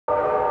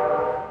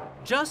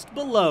Just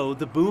below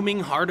the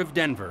booming heart of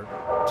Denver,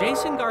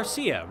 Jason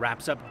Garcia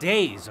wraps up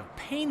days of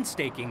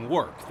painstaking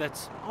work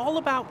that's all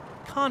about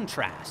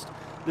contrast,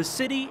 the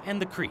city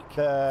and the creek.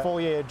 The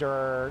foliage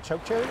or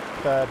chokecherry,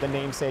 the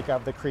namesake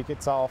of the creek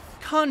itself.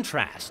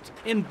 Contrast.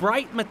 In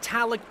bright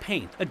metallic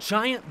paint, a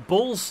giant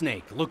bull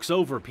snake looks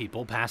over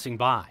people passing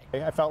by.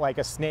 I felt like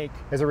a snake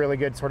is a really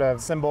good sort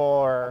of symbol,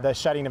 or the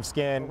shedding of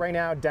skin. Right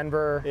now,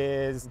 Denver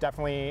is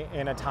definitely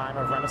in a time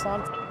of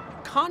renaissance.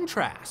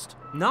 Contrast.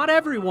 Not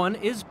everyone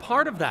is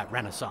part of that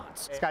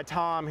renaissance. It's got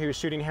Tom, who's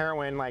shooting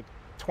heroin like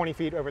 20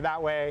 feet over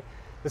that way.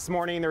 This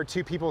morning, there were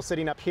 2 people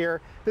sitting up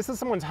here. This is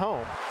someone's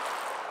home.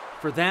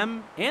 For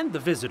them and the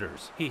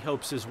visitors, he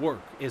hopes his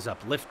work is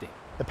uplifting.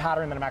 The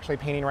pattern that I'm actually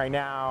painting right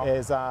now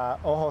is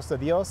ojos de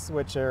Dios,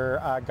 which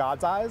are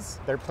God's eyes.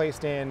 They're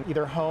placed in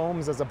either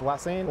homes as a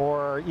blessing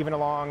or even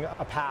along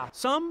a path.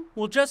 Some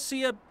will just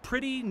see a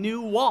pretty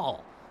new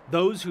wall.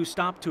 Those who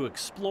stop to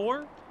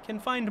explore can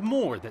find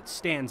more that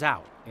stands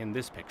out in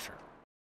this picture.